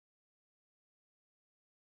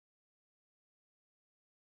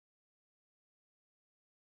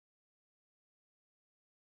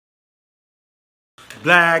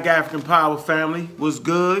Black African Power family, what's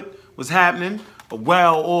good? What's happening? A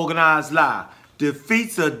well-organized lie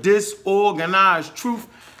defeats a disorganized truth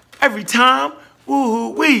every time.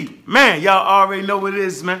 Woo-hoo-wee. Man, y'all already know what it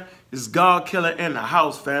is, man. It's God Killer in the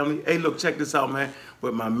house, family. Hey, look, check this out, man.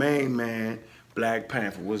 With my main man, Black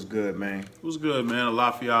Panther. What's good, man? What's good, man?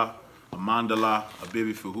 Alafia, a Mandala, a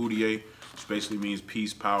Bibi Fahudie, which basically means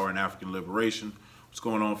peace, power, and African liberation. What's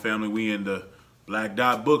going on, family? We in the Black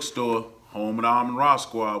Dot Bookstore, home of the Almond Raw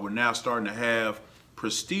Squad. We're now starting to have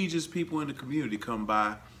prestigious people in the community come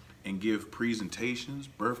by and give presentations,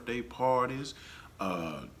 birthday parties,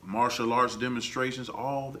 martial arts demonstrations.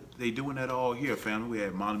 They doing that all here, family. We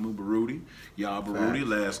had Manamu Baruti, Yah Baruti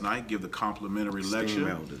last night give the complimentary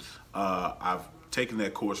lecture. I've taken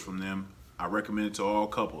that course from them. I recommend it to all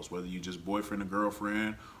couples, whether you just boyfriend or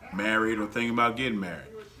girlfriend, married, or thinking about getting married.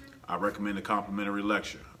 I recommend the complimentary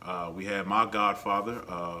lecture. We had my godfather,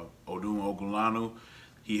 Odun Ogunlanu.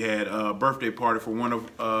 He had a birthday party for one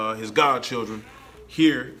of his godchildren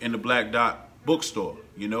here in the Black Dot Bookstore,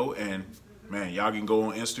 you know, and man, y'all can go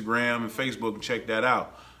on Instagram and Facebook and check that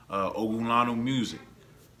out. Ogunlanu Music,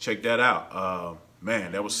 check that out.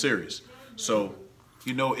 Man, that was serious. So,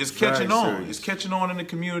 you know, it's catching on. It's catching on in the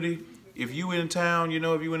community. If you in town, you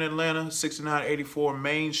know, if you in Atlanta, 6984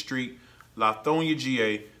 Main Street, Lithonia,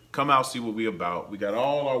 GA, come out, see what we about. We got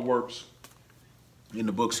all our works in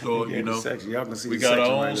the bookstore, you know. Y'all can see we got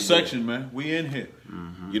our own section, man. We in here.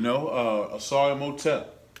 You know, Asari Motel,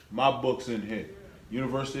 my book's in here.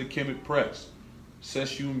 University of Kemet Press,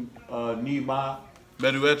 Session Nima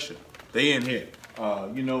Meduetcha, they in here.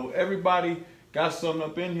 You know, everybody got something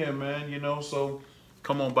up in here, man, you know, so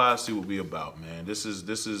come on by and see what we about, man. This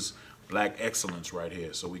is Black excellence right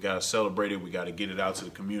here. So we got to celebrate it. We got to get it out to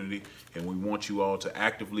the community, and we want you all to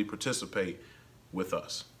actively participate with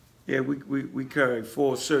us. Yeah, we carry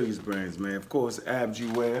 4 serious brands, man. Of course,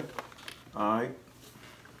 Abji Wear. All right.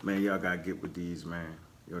 Man, y'all got to get with these, man.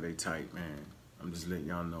 Yo, they tight, man. I'm just letting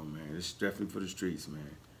y'all know, man. It's definitely for the streets,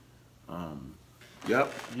 man.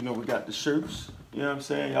 Yep, you know, we got the shirts. You know what I'm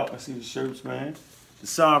saying? Y'all can see the shirts, man. The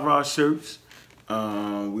Sarah shirts.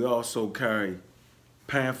 We also carry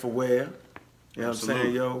Panther wear. You know what I'm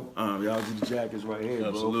saying, yo? Y'all see the jackets right here, bro.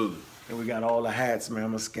 Absolutely. And we got all the hats, man. I'm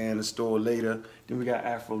going to scan the store later. Then we got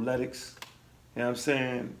Afroletics. You know what I'm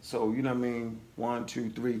saying? So, you know what I mean? 1, 2,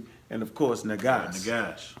 3. And, of course, Nagash.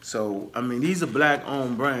 Nagash. So, I mean, these are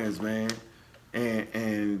Black-owned brands, man.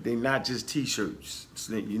 And they not just T-shirts.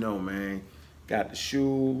 You know, man. Got the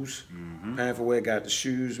shoes. Panther wear got the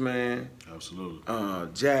shoes, man. Absolutely.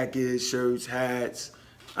 Jackets, shirts, hats.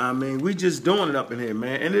 I mean, we just doing it up in here,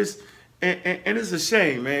 man. And it's a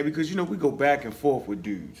shame, man, because, you know, we go back and forth with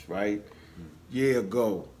dudes, right? Year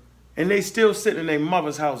ago. And they still sitting in their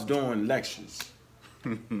mother's house doing lectures.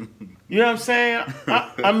 You know what I'm saying?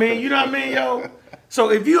 I mean, you know what I mean, yo? So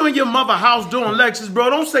if you in your mother's house doing lectures, bro,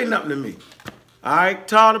 don't say nothing to me. All right?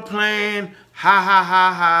 Tired of playing, ha, ha,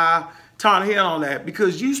 ha, ha. Tired of hearing all that,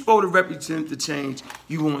 because you supposed to represent the change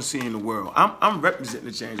you want to see in the world. I'm representing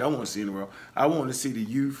the change I want to see in the world. I want to see the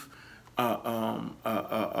youth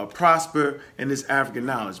prosper in this African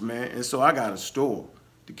knowledge, man. And so I got a store,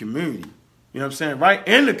 the community. You know what I'm saying? Right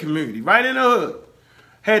in the community, right in the hood.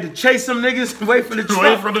 Had to chase some niggas away from the truck.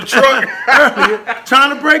 Away from the truck. Earlier,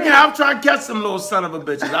 trying to break it out, trying to catch some little son of a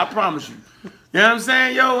bitches. I promise you. You know what I'm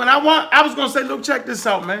saying, yo? And I was gonna say, look, check this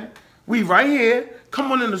out, man. We right here.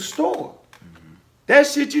 Come on in the store. That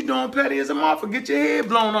shit you doing petty as a motherfucker. Get your head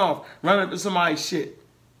blown off. Running up to somebody's shit.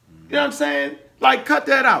 You know what I'm saying? Like, cut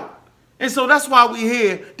that out. And so that's why we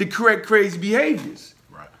here to correct crazy behaviors.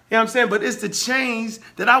 Right. You know what I'm saying? But it's the change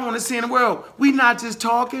that I want to see in the world. We not just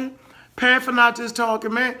talking. Panther not just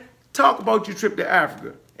talking, man. Talk about your trip to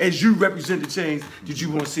Africa as you represent the change that you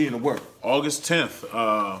want to see in the world. August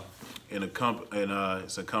 10th,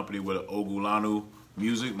 it's a company with Ogunlanu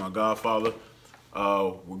Music, my godfather.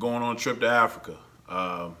 We're going on a trip to Africa.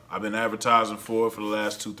 I've been advertising for it for the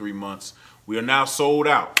last 2-3 months. We are now sold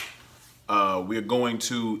out. We are going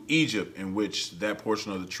to Egypt, in which that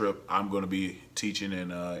portion of the trip I'm going to be teaching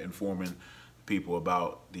and informing people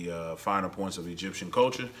about the finer points of Egyptian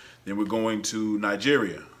culture. Then we're going to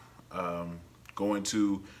Nigeria, going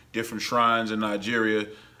to different shrines in Nigeria.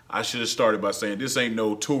 I should have started by saying this ain't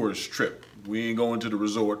no tourist trip. We ain't going to the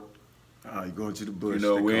resort. You going to the bush. You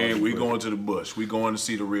know, we going to the bush. We going to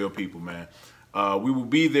see the real people, man. We will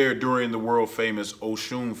be there during the world famous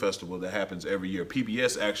Oshun Festival that happens every year.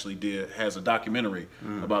 PBS actually has a documentary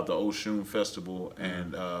about the Oshun Festival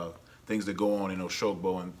and things that go on in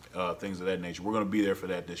Oshogbo and things of that nature. We're going to be there for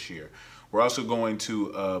that this year. We're also going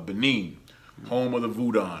to Benin, home of the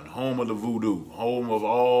voodoo, home of the voodoo, home of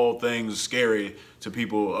all things scary to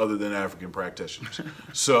people other than African practitioners.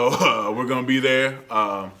 So we're gonna be there.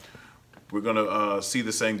 We're gonna see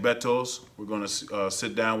the Sangbetos. We're gonna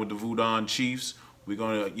sit down with the voodoo chiefs. We're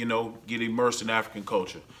gonna, get immersed in African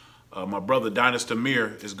culture. My brother Dynas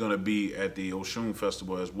Tamir is gonna be at the Oshun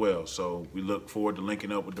Festival as well. So we look forward to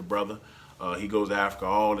linking up with the brother. He goes to Africa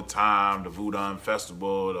all the time, the Voodoo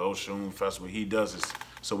Festival, the Oshun Festival. He does this.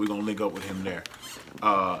 So we're going to link up with him there.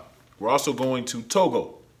 We're also going to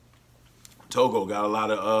Togo. Togo got a lot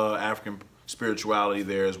of African spirituality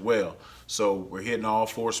there as well. So we're hitting all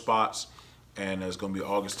 4 spots, and it's going to be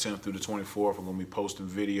August 10th through the 24th. We're going to be posting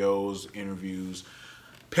videos, interviews,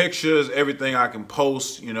 pictures, everything I can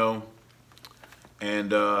post, And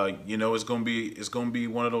it's going to be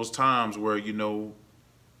one of those times where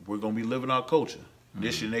we're going to be living our culture.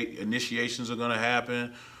 Initiations are going to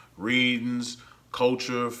happen, readings,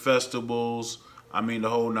 culture, festivals. I mean, the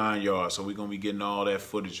whole 9 yards. So we're going to be getting all that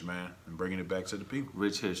footage, man, and bringing it back to the people.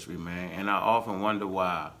 Rich history, man. And I often wonder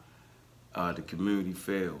why the community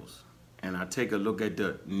fails. And I take a look at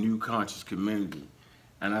the new conscious community,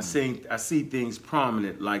 and I see things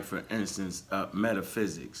prominent, like, for instance,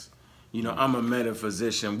 metaphysics. I'm a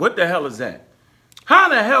metaphysician. What the hell is that? How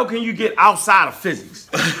the hell can you get outside of physics?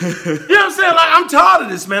 You know what I'm saying? Like, I'm tired of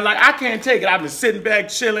this, man. Like, I can't take it. I've been sitting back,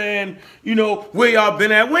 chilling, where y'all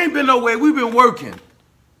been at. We ain't been nowhere. We've been working,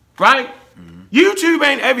 right? YouTube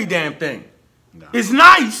ain't every damn thing. No. It's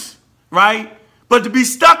nice, right? But to be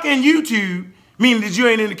stuck in YouTube means that you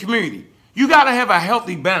ain't in the community. You got to have a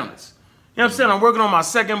healthy balance. You know what I'm saying? I'm working on my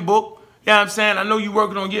 2nd book. You know what I'm saying? I know you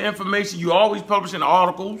working on your information. You always publishing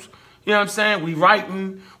articles. You know what I'm saying? We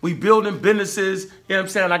writing, we building businesses. You know what I'm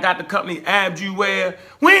saying? I got the company Abjuware.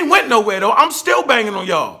 We ain't went nowhere, though. I'm still banging on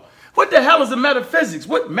y'all. What the hell is a metaphysics?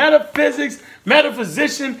 What metaphysics,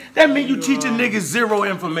 metaphysician? That mean you teaching niggas zero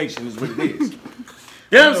information is what it is. You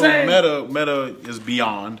know what I'm saying? Meta is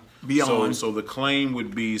beyond. Beyond. So the claim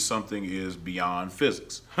would be something is beyond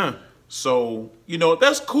physics. So,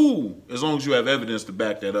 that's cool as long as you have evidence to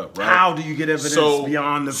back that up, right? How do you get evidence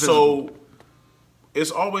beyond the physical? So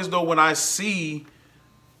it's always, though, when I see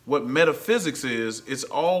what metaphysics is, it's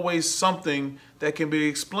always something that can be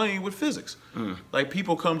explained with physics. Like,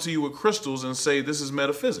 people come to you with crystals and say, this is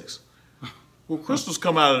metaphysics. Well, crystals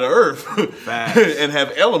come out of the earth and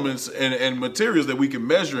have elements and materials that we can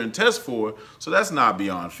measure and test for. So that's not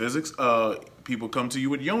beyond physics. People come to you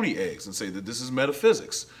with yoni eggs and say that this is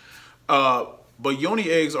metaphysics. But yoni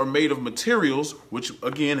eggs are made of materials which,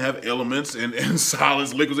 again, have elements and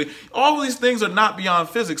solids, liquids. All of these things are not beyond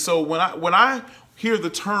physics. So when I hear the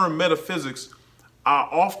term metaphysics, I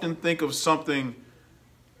often think of something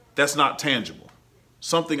that's not tangible,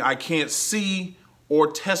 something I can't see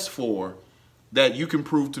or test for that you can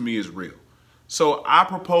prove to me is real. So I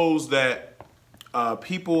propose that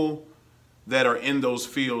people that are in those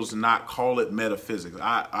fields not call it metaphysics.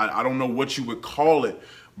 I don't know what you would call it,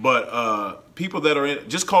 but people that are in,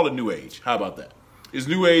 just call it New Age. How about that? Is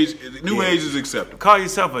New Age? New Age is acceptable. Call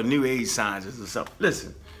yourself a New Age scientist or something.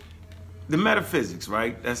 Listen, the metaphysics,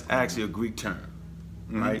 right? That's actually a Greek term,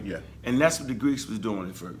 right? Yeah. And that's what the Greeks was doing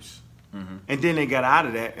at first. And then they got out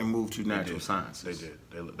of that and moved to natural sciences. They did.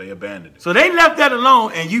 They abandoned it. So they left that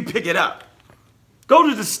alone, and you pick it up. Go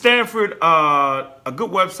to the Stanford. A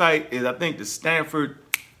good website is, I think, the Stanford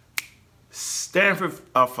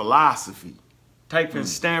philosophy. Type in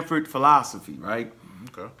Stanford philosophy, right?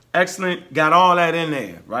 Okay. Excellent. Got all that in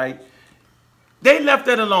there, right? They left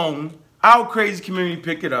that alone. Our crazy community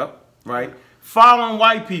picked it up, right? Following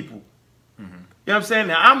white people. You know what I'm saying?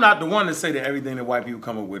 Now, I'm not the one to say that everything that white people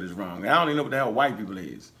come up with is wrong. I don't even know what the hell white people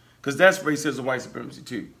is. Because that's racism, white supremacy,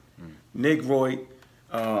 too. Negroid,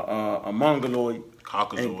 a Mongoloid,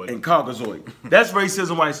 Caucasoid. And Caucasoid. That's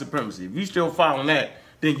racism, white supremacy. If you still following that,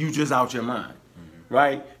 then you just out your mind,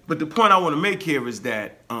 right? But the point I want to make here is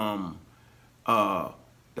that the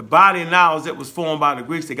body of knowledge that was formed by the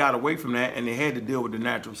Greeks, they got away from that, and they had to deal with the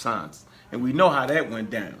natural science. And we know how that went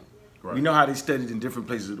down. Right. We know how they studied in different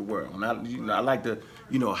places of the world. And I like to,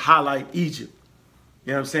 highlight Egypt.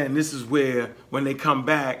 You know what I'm saying? This is where, when they come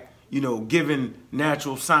back, giving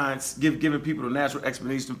natural science, giving people the natural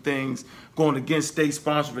explanation of things, going against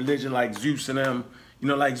state-sponsored religion like Zeus and them.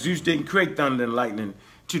 Like Zeus didn't create thunder and lightning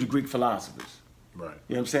to the Greek philosophers. Right.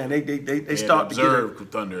 You know what I'm saying? They started to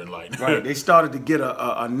get thunder and lightning. Right. They started to get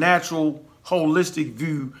a natural, holistic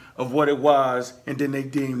view of what it was, and then they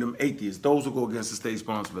deemed them atheists. Those will go against the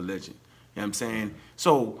state-sponsored religion. You know what I'm saying?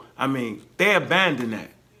 So, they abandoned that.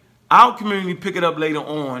 Our community pick it up later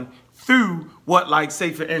on through what,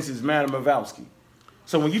 say, for instance, Madame Blavatsky.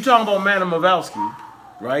 So when you talk about Madame Blavatsky,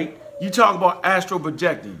 right, You talk about astral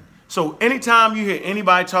projecting. So anytime you hear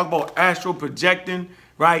anybody talk about astral projecting,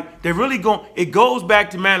 right, they're really going, it goes back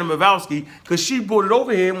to Madame Blavatsky, because she brought it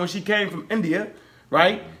over here when she came from India,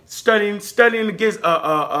 right, studying against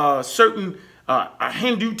certain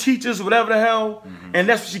Hindu teachers, whatever the hell, and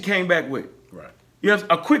that's what she came back with. Right. You know,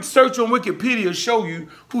 a quick search on Wikipedia will show you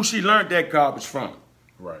who she learned that garbage from.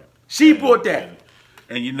 Right. She brought that.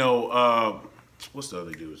 And you know, what's the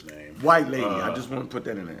other dude's name? White lady. I just want to put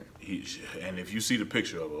that in there. And if you see the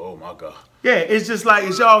picture of her, oh my God. Yeah, it's just like,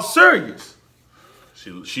 is y'all serious?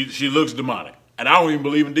 She looks demonic. And I don't even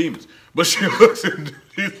believe in demons. But she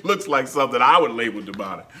looks like something I would label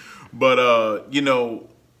demonic. But you know,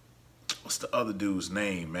 what's the other dude's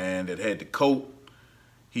name, man, that had the coat?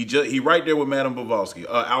 He right there with Madame Blavatsky,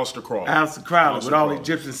 Aleister Crowley. Aleister Crowley with all the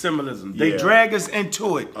Egyptian symbolism. They drag us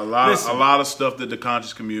into it. A lot of stuff that the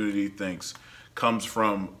conscious community thinks comes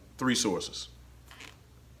from 3 sources: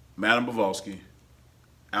 Madame Blavatsky,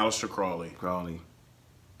 Aleister Crowley,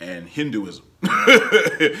 and Hinduism.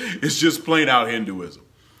 It's just plain out Hinduism.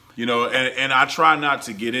 You know, and I try not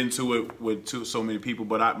to get into it with so many people,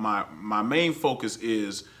 but my main focus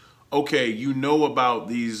is, okay, you know about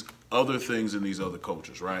these other things in these other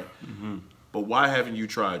cultures, right? But why haven't you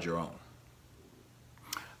tried your own?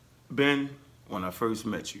 Ben, when I first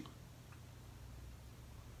met you,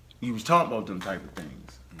 you was talking about them type of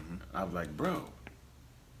things. I was like, bro,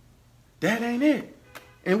 that ain't it.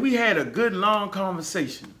 And we had a good long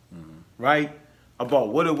conversation, right? About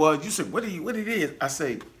what it was. You said, what it is? I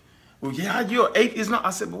say, well, yeah, you're atheist. No,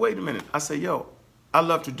 I said, but wait a minute. I said, yo, I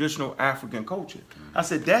love traditional African culture. I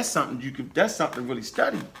said, that's something that's something to really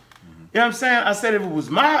study. You know what I'm saying? I said, if it was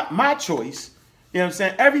my choice, you know what I'm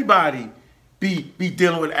saying, everybody be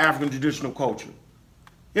dealing with African traditional culture.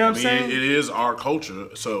 You know what I'm saying? It is our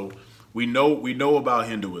culture. So we know about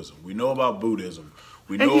Hinduism. We know about Buddhism.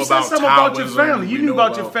 We know and you about said something Taoism. about your family. You knew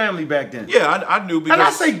about your family back then. Yeah, I knew because. And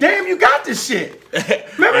I say, damn, you got this shit.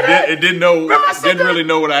 Remember that? It didn't really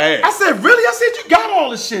know what I had. I said, really? I said, you got all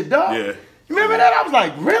this shit, dog. Yeah. You remember that? I was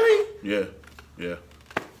like, really? Yeah.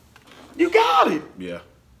 You got it. Yeah.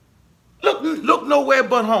 Look nowhere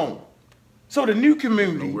but home. So the new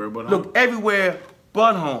community look everywhere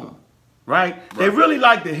but home, right? They really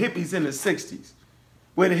like the hippies in the 60s,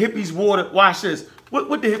 where the hippies wore the, watch this,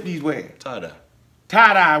 what the hippies wear? Tie-dye.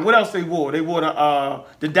 Tie-dye. What else they wore? They wore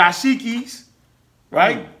the dashikis,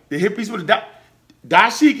 right? The hippies with the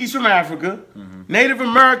dashikis from Africa, Native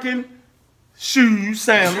American shoes,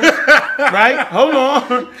 sandals, right? Hold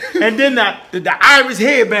on. And then the Irish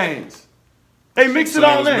headbands. They mix it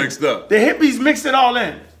all in. Mixed up. The hippies mix it all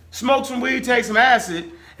in. Smoke some weed, take some acid,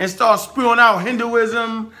 and start spewing out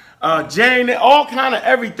Hinduism, Jain, all kind of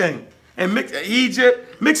everything. And mix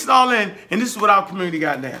Egypt, mix it all in. And this is what our community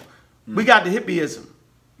got now. We got the hippieism.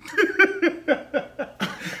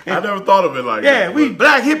 I never thought of it like that. Yeah, we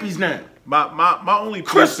black hippies now. My only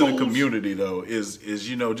push to the community though is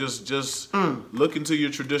you know just look into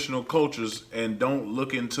your traditional cultures and don't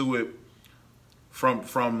look into it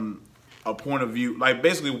from a point of view, like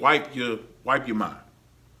basically wipe your mind,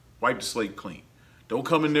 wipe the slate clean. Don't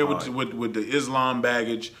come in there with the Islam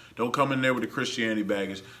baggage. Don't come in there with the Christianity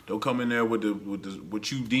baggage. Don't come in there with the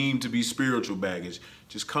what you deem to be spiritual baggage.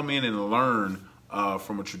 Just come in and learn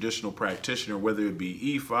from a traditional practitioner, whether it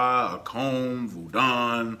be Ifa, Akom,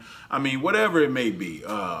 Vudan, I mean whatever it may be,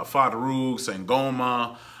 Fadarug,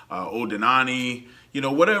 Sangoma, Odinani, you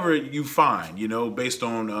know, whatever you find, you know, based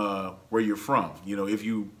on where you're from, you know, if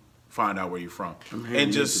you find out where you're from,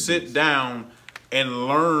 and just sit down and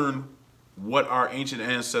learn what our ancient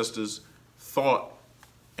ancestors thought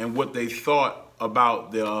and what they thought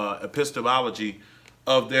about the epistemology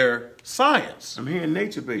of their science. I'm hearing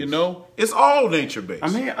nature-based. You know, it's all nature-based.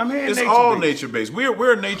 I'm hearing it's nature-based. all nature-based.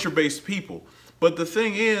 We're nature-based people. But the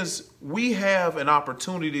thing is, we have an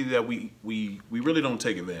opportunity that we really don't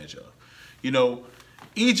take advantage of. You know,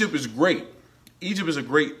 Egypt is great. Egypt is a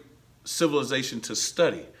great civilization to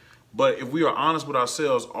study. But if we are honest with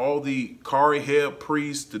ourselves, all the Kari head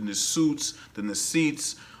priests, the Nasuts, the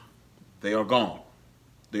Nasites, they are gone.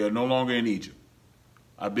 They are no longer in Egypt.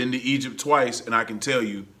 I've been to Egypt twice, and I can tell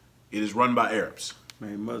you, it is run by Arabs.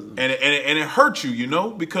 Man, Muslims. And it hurts you, you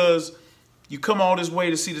know, because you come all this way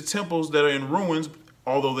to see the temples that are in ruins,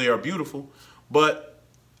 although they are beautiful, but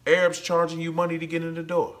Arabs charging you money to get in the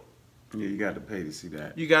door. Yeah, you got to pay to see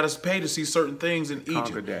that. You got to pay to see certain things in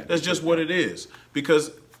Egypt. That's just what it is,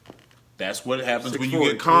 because that's what happens when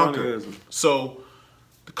you get conquered. So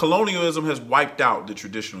the colonialism has wiped out the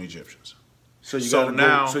traditional Egyptians. So you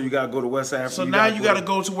gotta go to West Africa. So now you gotta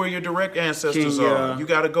go to where your direct ancestors are. You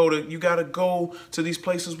gotta go to these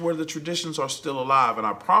places where the traditions are still alive. And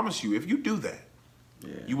I promise you, if you do that,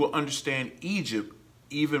 you will understand Egypt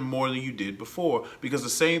even more than you did before. Because the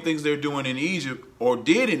same things they're doing in Egypt or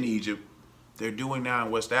did in Egypt, they're doing now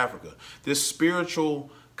in West Africa. This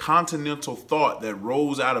spiritual continental thought that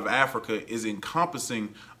rose out of Africa is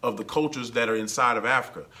encompassing of the cultures that are inside of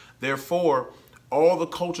Africa. Therefore, all the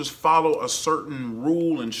cultures follow a certain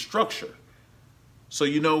rule and structure. So,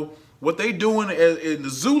 you know, what they doing in the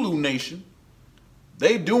Zulu nation,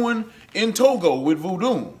 they doing in Togo with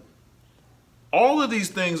Voodoo. All of these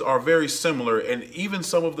things are very similar, and even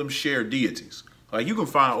some of them share deities. Like, you can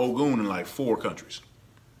find Ogun in like 4 countries.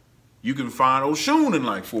 You can find Oshun in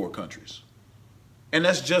like 4 countries. And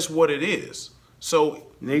that's just what it is. So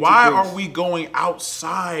why are we going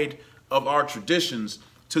outside of our traditions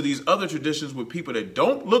to these other traditions with people that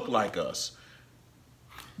don't look like us,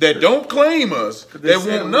 that don't claim us, that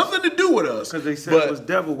want nothing to do with us? Because they said it was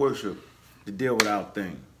devil worship to deal with our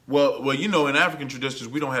thing. Well, you know, in African traditions,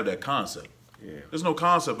 we don't have that concept. Yeah. There's no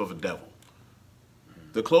concept of a devil.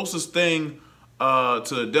 The closest thing to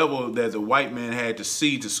the devil that the white man had to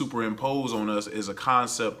see to superimpose on us is a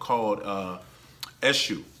concept called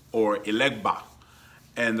Eshu or Elegba.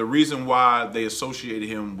 And the reason why they associated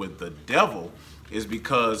him with the devil is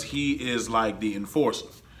because he is like the enforcer,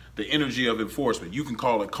 the energy of enforcement. You can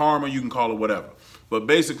call it karma, you can call it whatever. But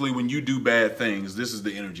basically, when you do bad things, this is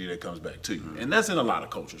the energy that comes back to you. And that's in a lot of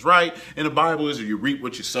cultures, right? In the Bible, is you reap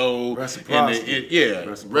what you sow. Reciprocity.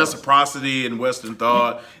 Reciprocity in Western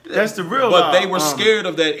thought. That's the real But they were scared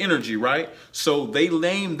of that energy, right? So they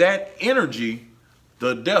named that energy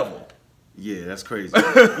the devil. Yeah, that's crazy.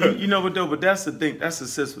 you know what though? But that's the thing. That's the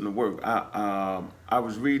system to work. I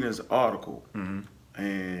was reading this article,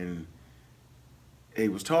 and they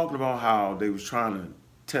was talking about how they was trying to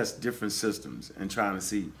test different systems and trying to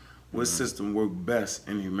see what system worked best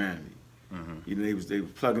in humanity. You know, they were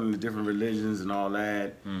plugging into different religions and all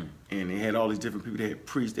that, and they had all these different people. They had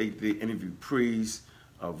priests. They interviewed priests,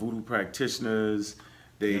 voodoo practitioners.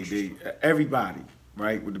 They everybody,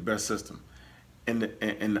 right, with the best system. And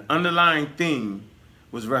the underlying thing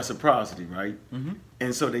was reciprocity, right?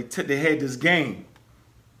 And so they had this game,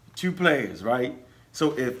 2 players, right?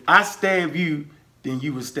 So if I stab you, then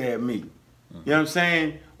you would stab me. You know what I'm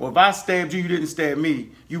saying? Well, if I stabbed you, you didn't stab me,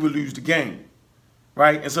 you would lose the game,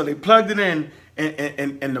 right? And so they plugged it in,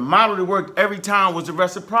 and the model that worked every time was the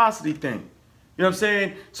reciprocity thing. You know what I'm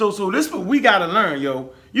saying? So this is what we gotta learn,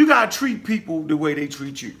 yo. You gotta treat people the way they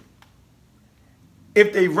treat you.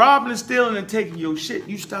 If they robbing and stealing and taking your shit,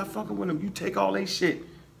 you stop fucking with them. You take all their shit.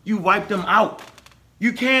 You wipe them out.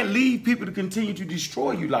 You can't leave people to continue to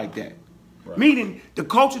destroy you like that. Right. Meaning, the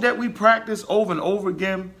culture that we practice over and over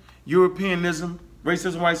again, Europeanism,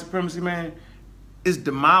 racism, white supremacy, man, is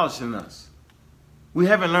demolishing us. We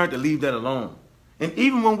haven't learned to leave that alone. And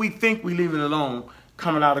even when we think we leave it alone,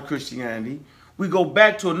 coming out of Christianity, we go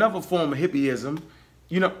back to another form of hippieism,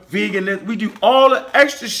 you know, veganism. We do all the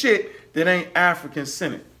extra shit that ain't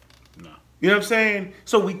African-centered. No. You know what I'm saying?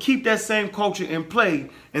 So we keep that same culture in play,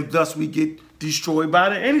 and thus we get destroyed by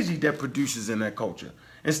the energy that produces in that culture.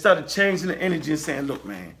 Instead of changing the energy and saying, look,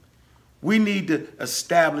 man, we need to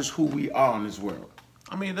establish who we are in this world.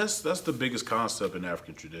 I mean, that's the biggest concept in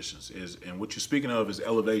African traditions and what you're speaking of is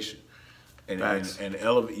elevation. And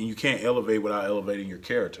you can't elevate without elevating your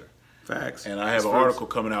character. Facts. And I have an article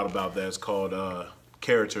coming out about that. It's called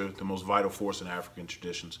Character, the Most Vital Force in African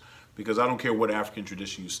Traditions. Because I don't care what African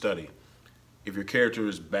tradition you study. If your character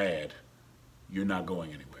is bad, you're not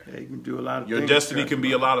going anywhere. Yeah, you can do a lot of things. Your destiny can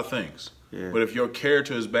be a lot of things. Yeah. But if your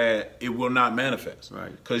character is bad, it will not manifest. Right.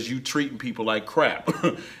 Because you treating people like crap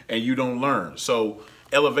and you don't learn. So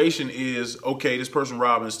elevation is, okay, this person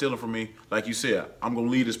robbing and stealing from me. Like you said, I'm going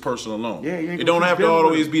to leave this person alone. Yeah, it don't have to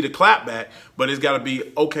always be the clap back, but it's got to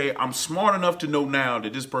be, okay, I'm smart enough to know now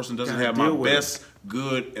that this person doesn't have my best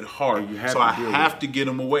good at heart. So I have to get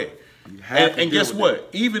them away. And guess what?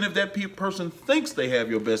 Even if that person thinks they have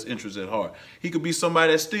your best interest at heart, he could be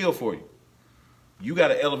somebody that steal for you. You got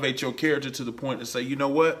to elevate your character to the point to say, you know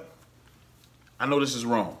what? I know this is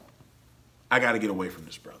wrong. I got to get away from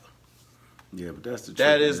this brother. Yeah, but that's the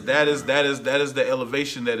that is the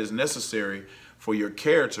elevation that is necessary for your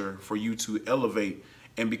character, for you to elevate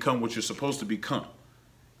and become what you're supposed to become,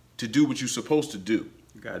 to do what you're supposed to do.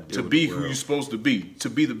 To be who you're supposed to be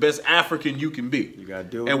the best African you can be. You gotta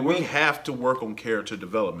deal with and we have to work on character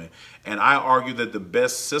development. And I argue that the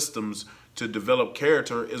best systems to develop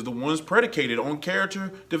character is the ones predicated on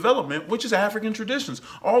character development, which is African traditions.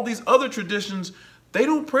 All these other traditions, they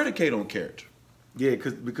don't predicate on character. Yeah,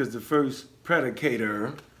 because the first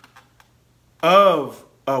predicator of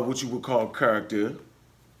what you would call character,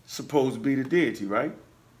 supposed to be the deity, right?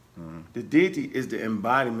 The deity is the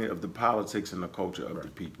embodiment of the politics and the culture of the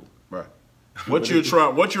people. Right. What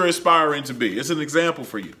you're aspiring to be. It's an example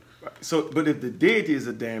for you. So, but if the deity is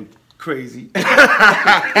a damn crazy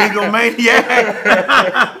egomaniac,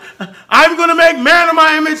 I'm gonna make man in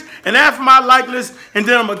my image and after my likeness, and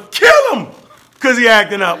then I'm gonna kill him because he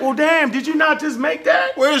acting up. Well, damn, did you not just make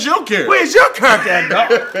that? Where's your character? Where's your character at, dog?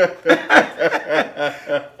 You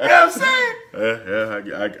know what I'm saying?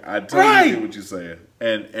 I totally get what you're saying.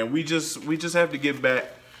 And we just have to get back,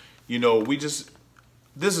 you know,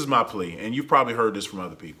 this is my plea, and you've probably heard this from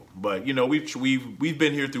other people, but you know, we've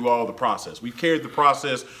been here through all the process. We've carried the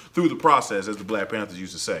process through the process, as the Black Panthers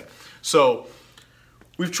used to say. So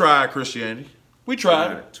we've tried Christianity. We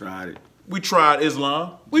tried it. We tried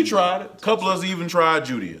Islam. We tried it. A couple of us even tried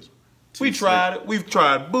Judaism. We tried it. We've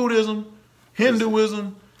tried Buddhism,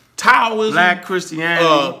 Hinduism, Taoism, Black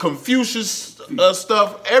Christianity, Confucius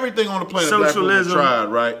stuff, everything on the planet. Socialism. Black people tried,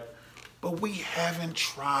 right? But we haven't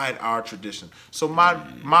tried our tradition. So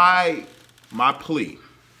my plea,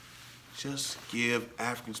 just give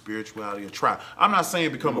African spirituality a try. I'm not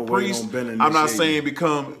saying become a priest. I'm not saying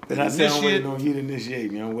become an initiate. I'm waiting on you to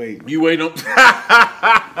initiate me. I'm waiting. You waiting on...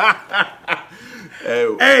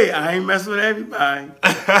 Hey, I ain't messing with everybody.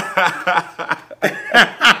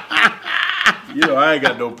 You know, I ain't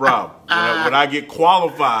got no problem. When I get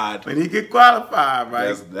qualified. When you get qualified,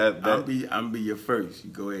 right? I'm be your first.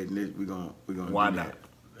 You go ahead and we're gonna Why do not? That.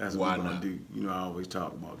 That's Why what we're gonna not? do. You know, I always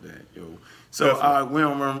talk about that, yo. So we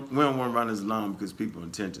don't want to run as long because people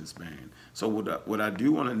attention span. So what I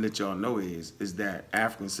do want to let y'all know is that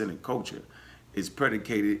African-centered culture is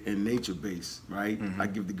predicated and nature-based, right? I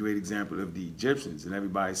give the great example of the Egyptians, and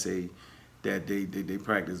everybody say that they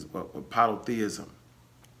practice polytheism.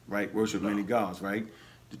 Right, worship many gods, right?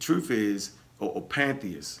 The truth is, or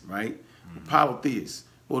pantheists, right? Polytheists.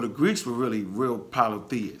 Well, the Greeks were really real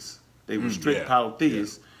polytheists. They were strict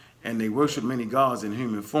polytheists, and they worship many gods in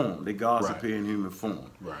human form. Their gods appear in human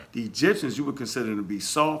form. Right. The Egyptians, you would consider them to be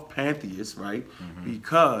soft pantheists, right?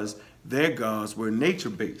 Because their gods were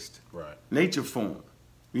nature-based, nature form.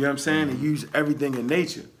 You know what I'm saying? They use everything in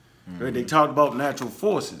nature. Right? They talked about natural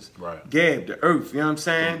forces, Gab, the earth. You know what I'm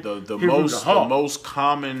saying? The most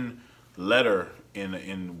common letter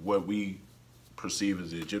in what we perceive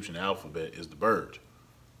as the Egyptian alphabet is the bird,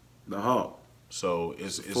 the hawk. So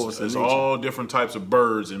it's all different types of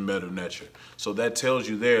birds in Mother Nature. So that tells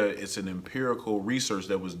you there it's an empirical research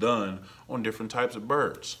that was done on different types of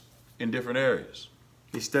birds in different areas.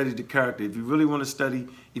 They studied the character. If you really want to study,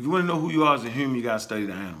 if you want to know who you are as a human, you got to study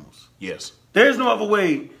the animals. Yes. There's no other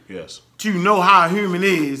way to know how a human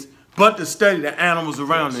is but to study the animals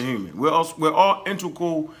around the human. We're all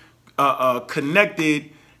integral, connected,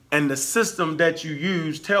 and the system that you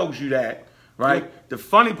use tells you that, right? The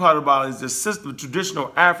funny part about it is the system,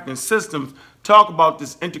 traditional African systems talk about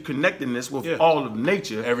this interconnectedness with all of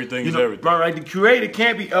nature. Everything is everything. Right? The creator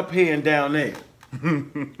can't be up here and down there.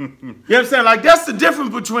 You know what I'm saying? Like, that's the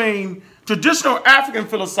difference between traditional African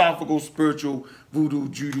philosophical, spiritual, voodoo,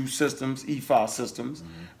 judo systems, Ifa systems,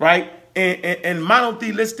 right? And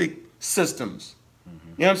monotheistic systems. You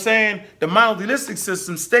know what I'm saying? The monotheistic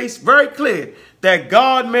system states very clear that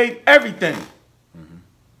God made everything.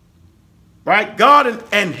 Right? God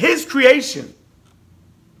and his creation,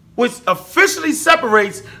 which officially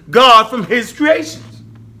separates God from his creations.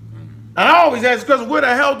 And I always ask the question, where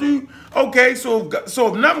the hell do... Okay, so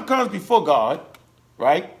if nothing comes before God,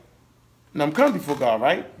 right? Nothing comes before God,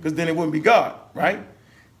 right? Because then it wouldn't be God, right?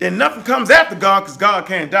 Then nothing comes after God because God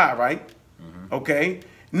can't die, right? Okay?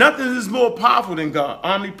 Nothing is more powerful than God.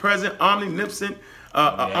 Omnipresent, omnipotent,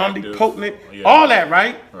 omnipotent, all that,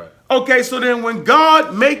 right? Okay, so then when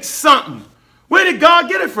God makes something, where did God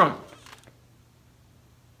get it from?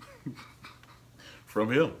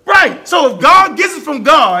 From him. Right. So if God gets it from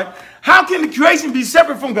God, how can the creation be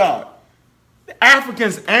separate from God? The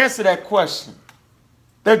Africans answer that question.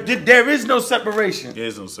 There is no separation. There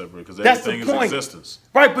is no separation because everything is existence.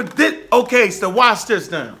 Right, but okay, so watch this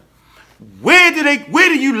now. Where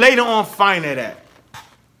do you later on find that at?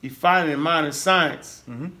 You find it in modern science.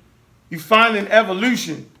 You find it in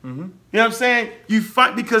evolution. You know what I'm saying? You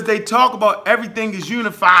find, because they talk about everything is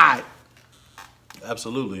unified.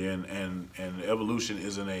 Absolutely, and evolution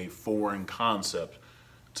isn't a foreign concept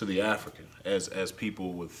to the African as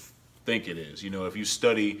people would think it is. You know, if you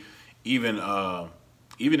study even in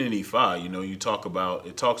Ifa, you know, it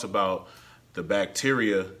talks about the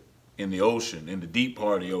bacteria in the ocean, in the deep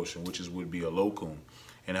part of the ocean, which would be a locum,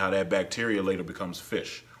 and how that bacteria later becomes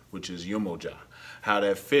fish, which is Umoja. how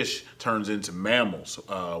that fish turns into mammals,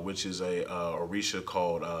 which is a orisha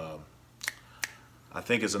called, I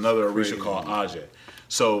think it's another orisha called Aje.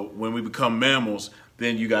 So when we become mammals,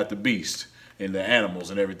 then you got the beast and the animals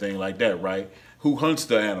and everything like that, right? Who hunts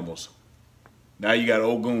the animals? Now you got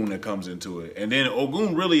Ogun that comes into it. And then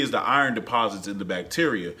Ogun really is the iron deposits in the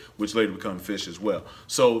bacteria, which later become fish as well.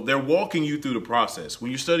 So they're walking you through the process. When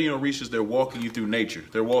you're studying Orishas, they're walking you through nature.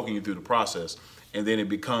 They're walking you through the process. And then it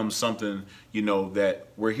becomes something, you know, that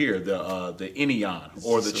we're here, the Iniyan,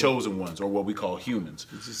 or the chosen ones, or what we call humans.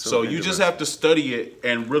 So you just have to study it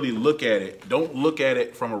and really look at it. Don't look at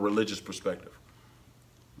it from a religious perspective.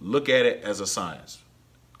 Look at it as a science.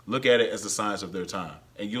 Look at it as the science of their time.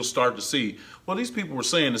 And you'll start to see, well, these people were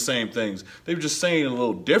saying the same things. They were just saying it a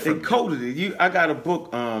little different. They coded it. I got a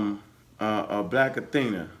book, Black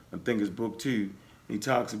Athena, I think it's book 2. He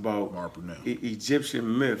talks about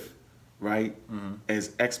Egyptian myth, right,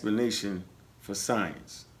 as explanation for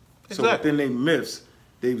science. Exactly. So within their myths,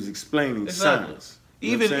 they was explaining science.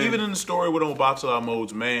 Even in the story with Obatala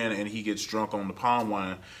Mode's man, and he gets drunk on the palm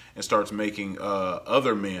wine and starts making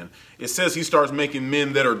other men, it says he starts making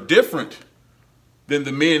men that are different than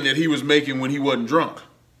the men that he was making when he wasn't drunk.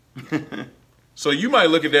 So you might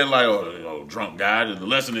look at that like, oh, drunk guy, the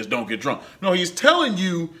lesson is don't get drunk. No, he's telling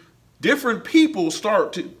you different people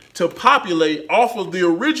start to populate off of the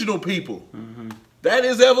original people. That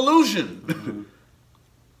is evolution.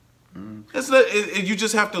 You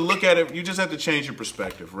just have to look at it. You just have to change your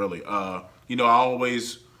perspective, really. You know, I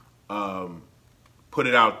always put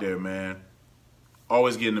it out there, man.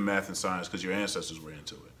 Always get into math and science because your ancestors were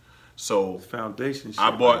into it. So foundation. I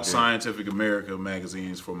bought Scientific America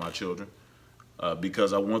magazines for my children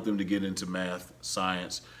because I want them to get into math,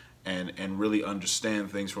 science, and really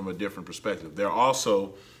understand things from a different perspective. They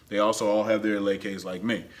also all have their lakeys like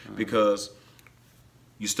me because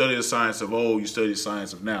you study the science of old, you study the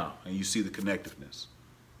science of now, and you see the connectiveness.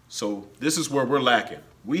 So this is where we're lacking.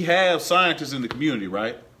 We have scientists in the community,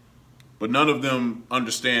 right? But none of them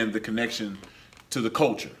understand the connection to the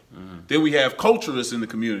culture. Then we have culturists in the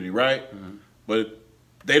community, right? But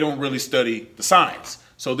they don't really study the science.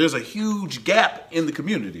 So there's a huge gap in the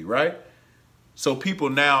community, right? So people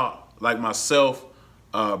now, like myself,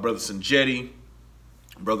 Brother Sanjetti,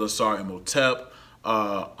 Brother Asar Imhotep,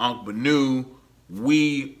 Ankh Banu,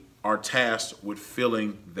 we are tasked with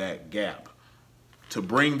filling that gap to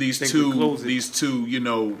bring these two, you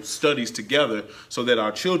know, studies together so that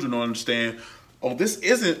our children will understand, oh, this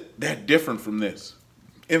isn't that different from this.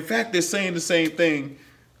 In fact, they're saying the same thing,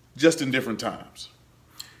 just in different times.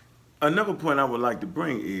 Another point I would like to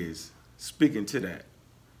bring is, speaking to that,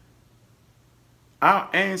 our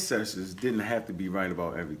ancestors didn't have to be right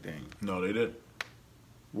about everything. No, they didn't.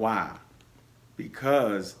 Why?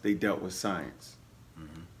 Because they dealt with science.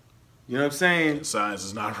 You know what I'm saying? Science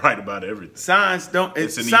is not right about everything. Science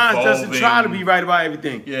doesn't try to be right about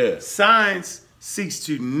everything. Yeah. Science seeks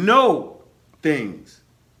to know things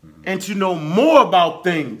and to know more about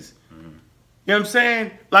things. You know what I'm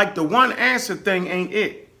saying? Like the one answer thing ain't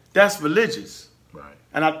it. That's religious. Right.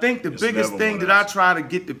 And I think the biggest thing that I try to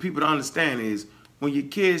get the people to understand is when your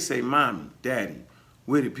kids say, Mommy, Daddy,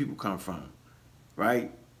 where did people come from?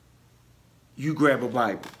 Right? You grab a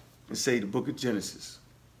Bible and say the book of Genesis.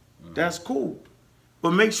 That's cool.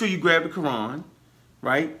 But make sure you grab the Quran,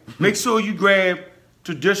 right? Make sure you grab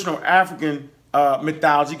traditional African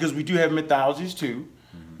mythology, because we do have mythologies too.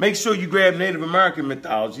 Make sure you grab Native American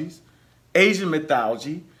mythologies, Asian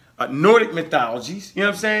mythology, Nordic mythologies, you know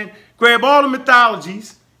what I'm saying? Grab all the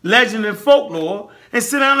mythologies, legend and folklore, and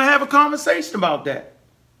sit down and have a conversation about that.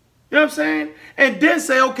 You know what I'm saying? And then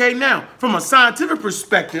say, okay, now, from a scientific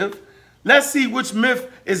perspective, let's see which myth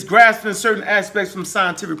is grasping certain aspects from a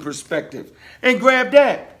scientific perspective. And grab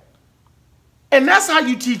that. And that's how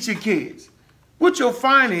you teach your kids. What you'll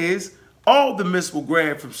find is all the myths will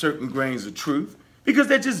grab from certain grains of truth because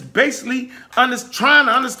they're just basically trying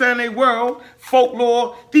to understand their world,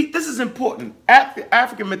 folklore. This is important.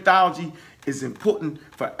 African mythology is important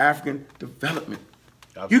for African development.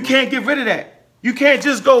 Absolutely. You can't get rid of that. You can't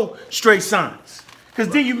just go straight science because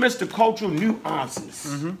then you miss the cultural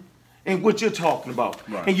nuances. And what you're talking about.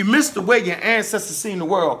 Right. And you miss the way your ancestors seen the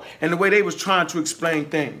world and the way they was trying to explain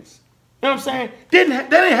things. You know what I'm saying? They didn't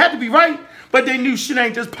have to be right, but they knew shit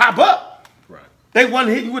ain't just pop up. Right. They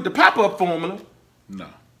wasn't hitting you with the pop-up formula. No.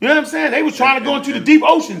 You know what I'm saying? They was trying to go into the deep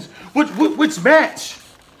oceans. Which match?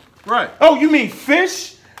 Right. Oh, you mean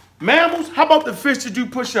fish? Mammals? How about the fish that do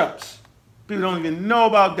push-ups? People don't even know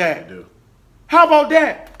about that. They do. How about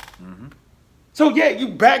that? So yeah, you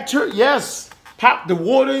bacteria, yes. Pop the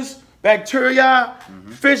waters. Bacteria,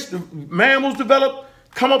 fish, the mammals develop.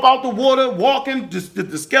 come up out the water, walking,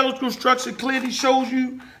 the skeletal structure clearly shows you. You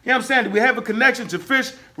know what I'm saying? Do we have a connection to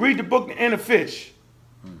fish? Read the book and the fish.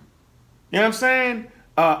 You know what I'm saying?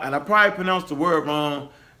 And I probably pronounced the word wrong.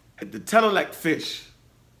 The Titilek fish.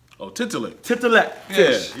 Oh, Titilek. Titilek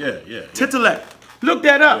fish. Yeah. Titilek. Look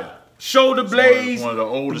that up. Yeah. Shoulder blades. One of the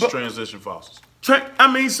oldest transition fossils.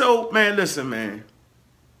 I mean, so, man, listen, man.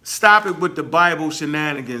 Stop it with the Bible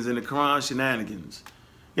shenanigans and the Quran shenanigans.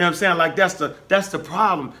 You know what I'm saying? Like, that's the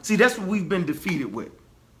problem. See, that's what we've been defeated with.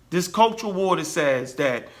 This cultural war that says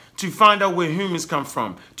that to find out where humans come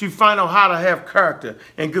from, to find out how to have character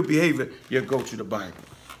and good behavior, you go to the Bible.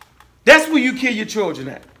 That's where you kill your children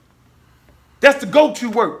at. That's the go-to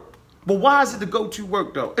work. But why is it the go-to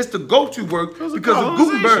work, though? It's the go-to work because of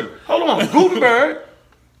Gutenberg. Hold on.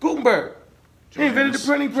 Gutenberg. He invented the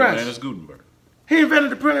printing press. Johannes Gutenberg. He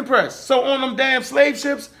invented the printing press. So on them damn slave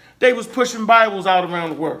ships, they was pushing Bibles out around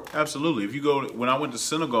the world. Absolutely. If you go, when I went to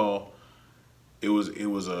Senegal, it was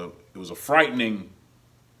a frightening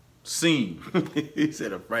scene. He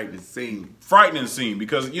said a frightening scene. Frightening scene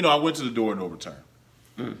because I went to the Door of No Return,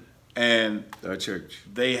 and the church.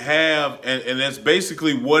 They have, and that's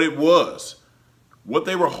basically what it was. What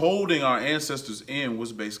they were holding our ancestors in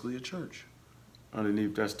was basically a church.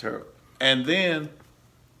 Underneath, that's terrible. And then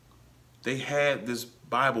they had this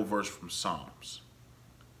Bible verse from Psalms.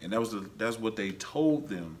 And that's what they told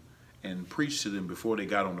them and preached to them before they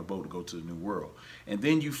got on the boat to go to the New World. And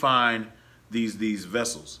then you find these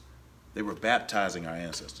vessels. They were baptizing our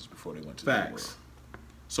ancestors before they went to the New World.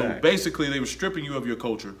 So basically they were stripping you of your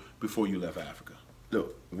culture before you left Africa.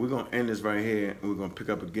 Look, we're going to end this right here and we're going to pick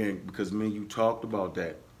up again because me and you talked about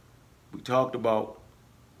that. We talked about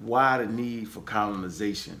why the need for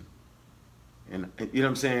colonization. And you know what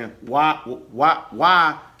I'm saying?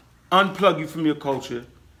 Why unplug you from your culture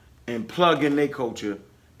and plug in their culture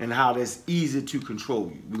and how that's easy to control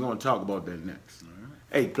you. We're going to talk about that next. Right.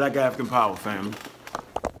 Hey, Black African Power, family.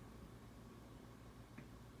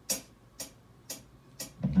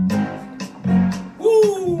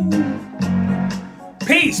 Woo!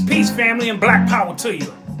 Peace, family, and Black Power to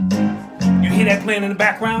you. You hear that playing in the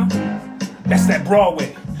background? That's that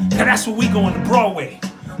Broadway. Now that's where we going to Broadway.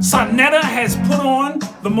 Sonetta has put on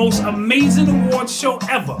the most amazing awards show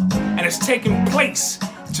ever, and it's taking place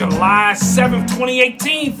July 7th,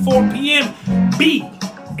 2018, 4 p.m. B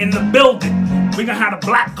in the building. We're gonna have a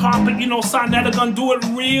black carpet. Sonetta gonna do it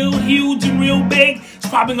real huge and real big. It's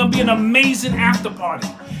probably gonna be an amazing after party.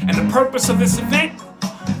 And the purpose of this event,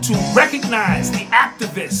 to recognize the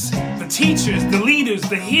activists, the teachers, the leaders,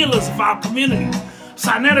 the healers of our community.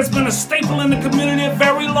 Sonetta's been a staple in the community a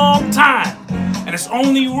very long time. And it's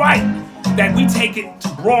only right that we take it to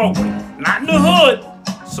Broadway, not in the hood.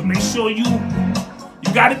 So make sure you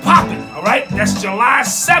got it popping, all right? That's July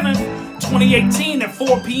 7th, 2018 at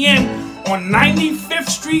 4 p.m. on 95th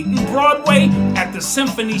Street and Broadway at the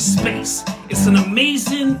Symphony Space. It's an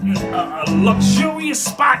amazing, luxurious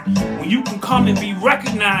spot where you can come and be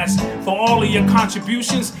recognized for all of your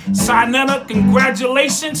contributions. Sonetta,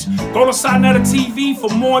 congratulations. Go to Sonetta TV for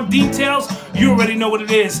more details. You already know what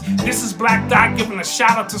it is. This is Black Dot giving a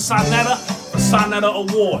shout out to Sonetta for Sonetta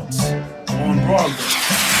Awards on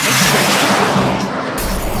Broadway.